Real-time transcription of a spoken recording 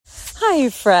Hi,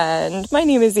 friend. My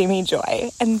name is Amy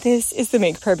Joy, and this is the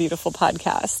Make Prayer Beautiful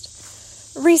podcast.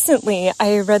 Recently,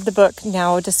 I read the book,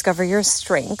 Now Discover Your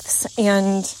Strengths,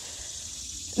 and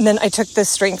then I took the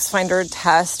Strengths Finder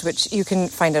test, which you can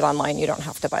find it online. You don't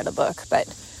have to buy the book,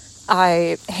 but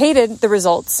I hated the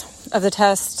results of the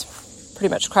test,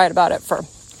 pretty much cried about it for a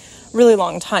really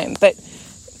long time. But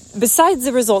besides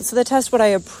the results of the test, what I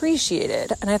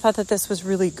appreciated, and I thought that this was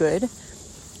really good,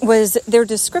 was their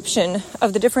description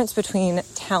of the difference between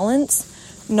talents,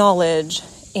 knowledge,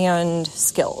 and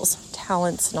skills.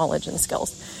 Talents, knowledge, and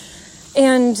skills.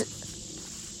 And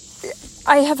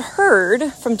I have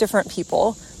heard from different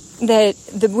people that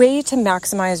the way to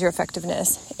maximize your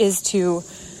effectiveness is to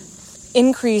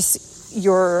increase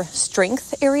your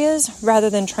strength areas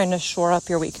rather than trying to shore up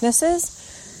your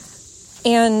weaknesses.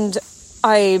 And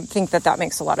I think that that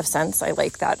makes a lot of sense. I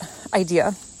like that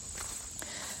idea.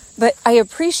 But I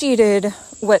appreciated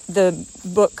what the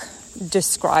book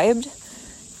described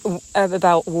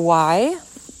about why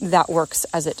that works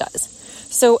as it does.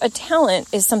 So a talent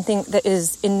is something that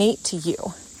is innate to you.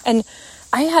 And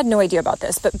I had no idea about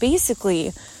this, but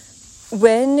basically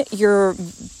when your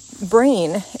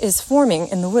brain is forming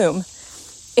in the womb,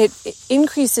 it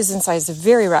increases in size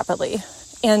very rapidly.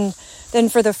 And then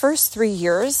for the first 3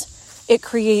 years, it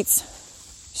creates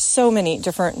so many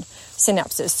different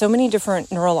synapses, so many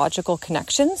different neurological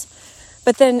connections.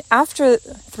 But then after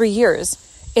 3 years,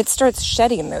 it starts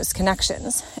shedding those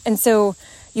connections. And so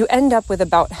you end up with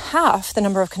about half the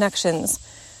number of connections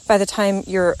by the time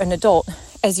you're an adult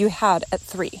as you had at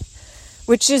 3,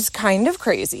 which is kind of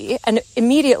crazy. And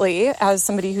immediately, as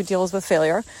somebody who deals with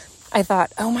failure, I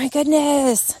thought, oh my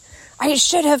goodness, I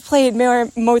should have played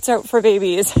Mozart for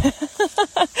Babies.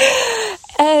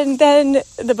 And then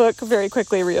the book very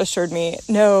quickly reassured me,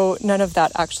 no, none of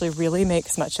that actually really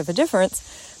makes much of a difference.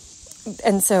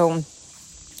 And so,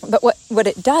 but what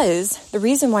it does, the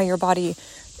reason why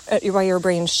why your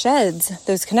brain sheds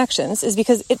those connections is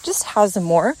because it just has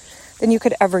more than you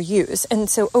could ever use. And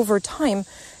so over time,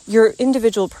 your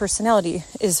individual personality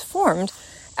is formed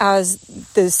as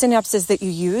the synapses that you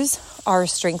use are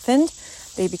strengthened.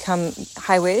 They become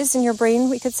highways in your brain,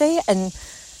 we could say, and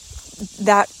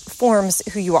that forms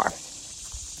who you are.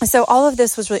 So all of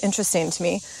this was really interesting to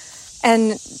me.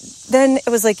 And then it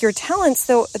was like your talents,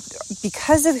 though,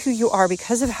 because of who you are,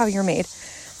 because of how you're made,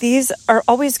 these are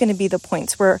always going to be the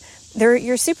points where they're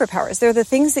your superpowers. They're the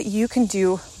things that you can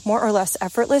do more or less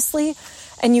effortlessly,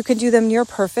 and you can do them near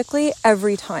perfectly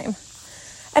every time.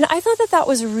 And I thought that that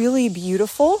was really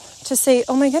beautiful to say,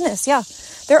 oh my goodness, yeah,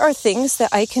 there are things that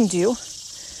I can do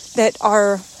that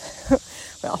are,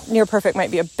 well, near perfect might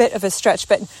be a bit of a stretch,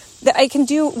 but that I can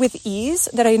do with ease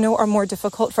that I know are more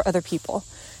difficult for other people.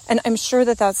 And I'm sure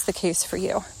that that's the case for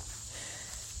you.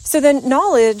 So then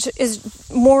knowledge is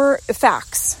more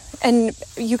facts, and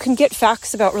you can get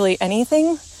facts about really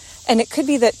anything. And it could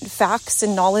be that facts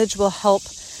and knowledge will help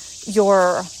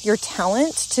your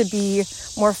talent to be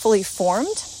more fully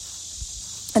formed.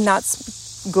 And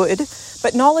that's good.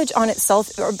 But knowledge on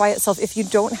itself or by itself, if you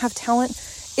don't have talent,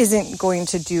 isn't going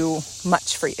to do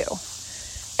much for you.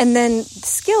 And then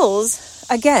skills,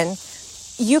 again,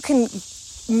 you can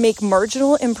make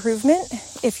marginal improvement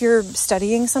if you're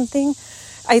studying something.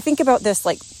 I think about this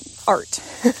like art.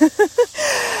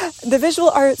 The visual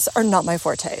arts are not my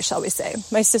forte, shall we say.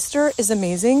 My sister is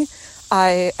amazing.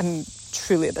 I am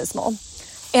truly abysmal.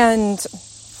 And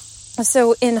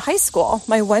so in high school,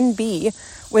 my 1B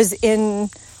was in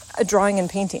drawing and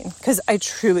painting because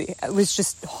it was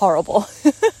just horrible.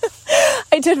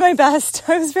 I did my best.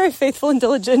 I was very faithful and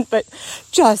diligent, but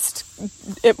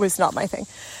it was not my thing.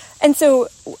 And so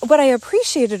what I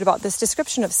appreciated about this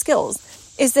description of skills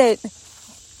is that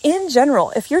in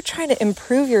general, if you're trying to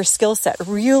improve your skill set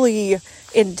really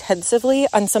intensively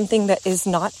on something that is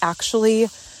not actually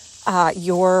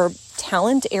your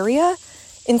talent area,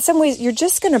 in some ways, you're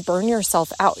just going to burn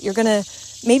yourself out. You're going to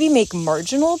maybe make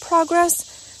marginal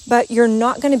progress, but you're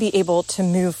not going to be able to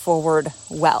move forward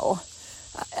well.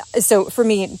 So for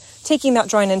me, taking that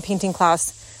drawing and painting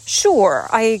class, sure,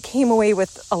 I came away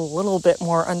with a little bit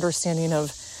more understanding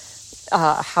of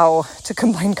how to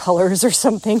combine colors or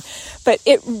something, but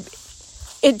it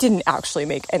didn't actually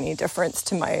make any difference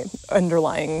to my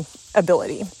underlying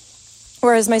ability.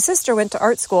 Whereas my sister went to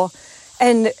art school,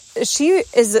 and she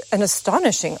is an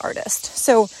astonishing artist.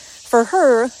 So for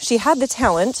her, she had the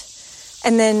talent,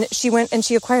 and then she went and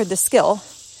she acquired the skill.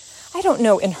 I don't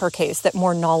know in her case that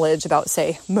more knowledge about,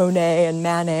 say, Monet and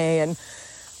Manet and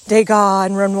Degas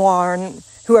and Renoir and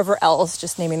whoever else,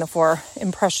 just naming the 4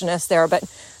 impressionists there, but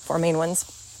 4 main ones.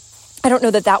 I don't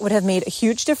know that that would have made a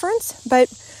huge difference, but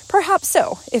perhaps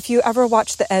so. If you ever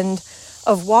watch the end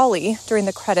of WALL-E during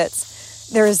the credits,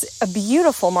 there's a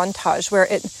beautiful montage where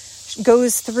it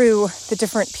goes through the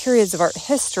different periods of art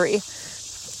history.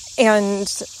 And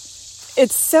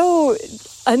it's so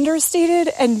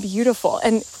understated and beautiful.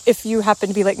 And if you happen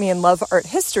to be like me and love art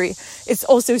history, it's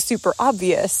also super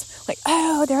obvious. Like,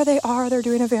 oh, there they are. They're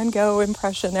doing a Van Gogh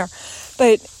impression there.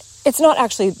 But it's not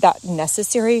actually that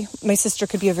necessary. My sister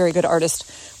could be a very good artist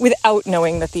without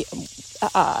knowing that the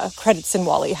credits in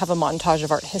WALL-E have a montage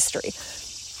of art history.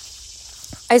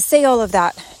 I say all of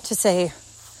that to say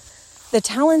the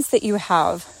talents that you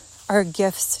have are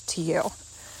gifts to you.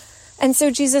 And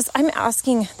so, Jesus, I'm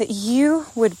asking that you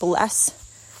would bless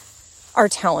our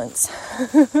talents.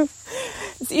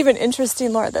 It's even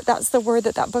interesting, Lord, that that's the word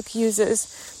that book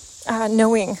uses,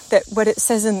 knowing that what it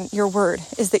says in your word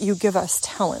is that you give us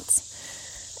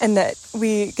talents and that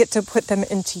we get to put them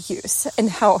into use. And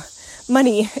how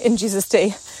money in Jesus'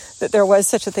 day, that there was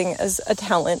such a thing as a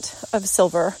talent of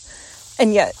silver,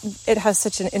 and yet it has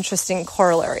such an interesting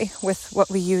corollary with what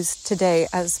we use today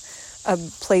as a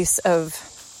place of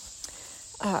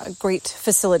great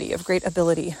facility, of great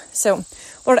ability. So,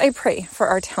 Lord, I pray for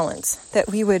our talents, that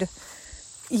we would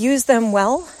use them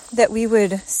well, that we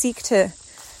would seek to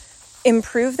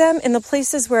improve them in the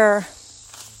places where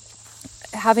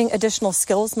having additional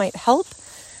skills might help,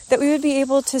 that we would be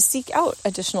able to seek out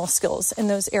additional skills in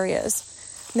those areas,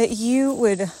 that you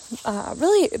would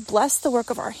really bless the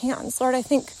work of our hands. Lord,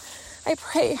 I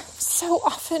pray so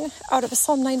often out of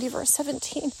Psalm 90, verse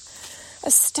 17,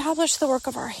 establish the work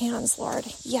of our hands, Lord.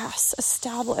 Yes,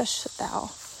 establish thou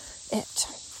it.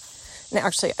 And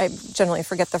actually, I generally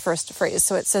forget the first phrase.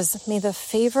 So it says, may the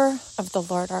favor of the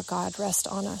Lord our God rest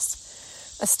on us.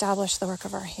 Establish the work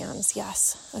of our hands.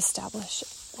 Yes, establish,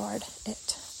 Lord,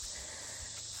 it.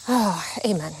 Oh,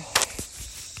 amen.